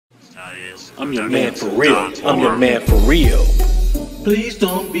I'm your man for real. I'm your man for real. Please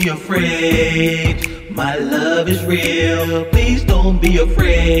don't be afraid. My love is real. Please don't be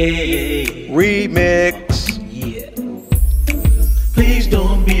afraid. Remix. Yeah. Please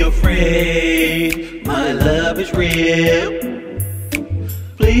don't be afraid. My love is real.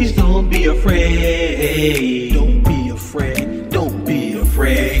 Please don't be afraid. Don't be afraid. Don't be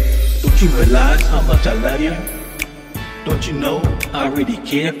afraid. Don't you realize how much I love you? Don't you know I really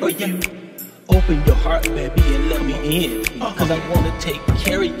care for you? Open your heart, baby, and let me in. Cause I wanna take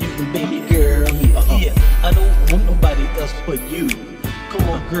care of you, baby girl. Yeah, I don't want nobody else but you. Come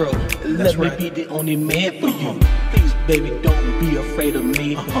on, girl, let me be the only man for you. Please, baby, don't be afraid of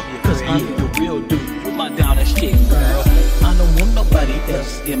me. Cause I'm the real dude. You're my down and shit, girl. I don't want nobody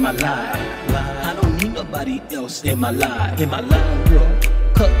else in my life. I don't need nobody else in my life. In my life, girl.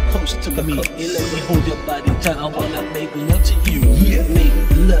 Come close to me and let me hold your body tight. I wanna make love to you. Yeah, make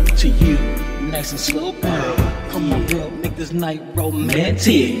love to you. Nice and slow, girl. Come on, girl, make this night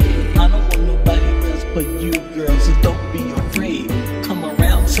romantic. I don't want nobody else but you, girl. So don't be afraid. Come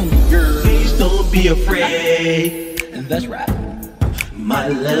around to me, girl. Please don't be afraid. And that's right. My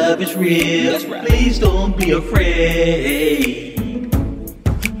love is real. That's right. Please don't be afraid.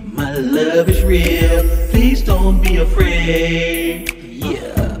 My love is real. Please don't be afraid.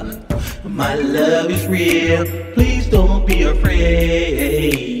 Yeah, my love is real. Please don't be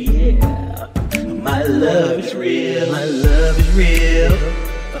afraid. Yeah, my love is real. My love is real.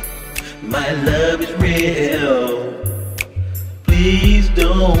 My love is real. Please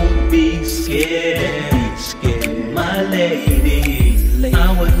don't be scared. My lady,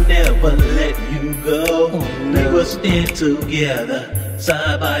 I would never let you go. We will stand together.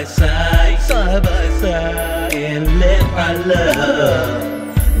 Side by side, and let our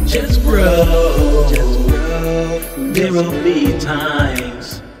love just grow. There will be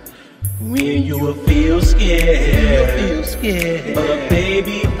times when you will feel scared, but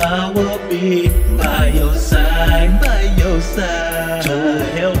baby, I will be by your side, to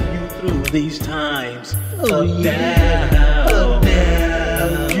help you through these times. Up down,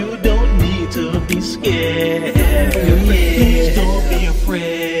 you don't need to be scared. Please don't be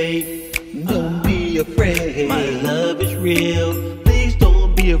afraid. Don't be afraid. My love is real. Please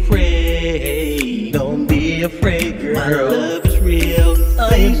don't be afraid. Don't be afraid, girl. My love is real.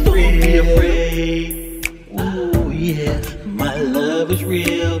 Please don't be afraid. Oh yeah. My love is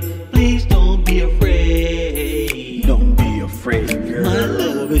real. Please don't be afraid. Don't be afraid, girl. My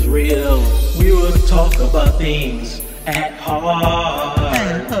love is real. We will talk about things at heart.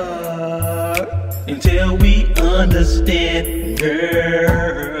 Until we understand,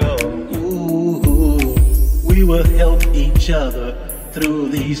 girl. Ooh, we will help each other through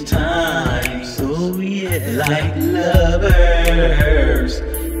these times. Oh yeah, like lovers,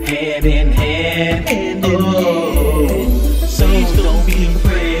 hand in hand. So don't be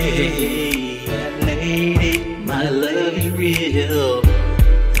afraid, lady. My love is real.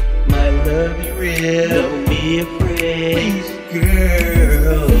 My love is real. Don't be afraid, please,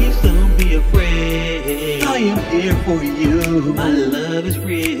 girl. Please don't be afraid. I am here for you. My love is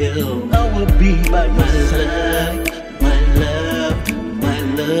real. I will be by your side. My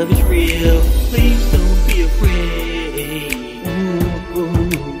love is real. Please don't be afraid.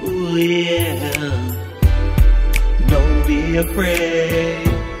 Ooh, yeah. Don't be afraid.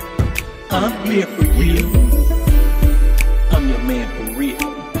 I'm here for you. I'm your man for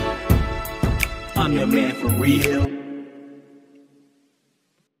real. I'm your man for real.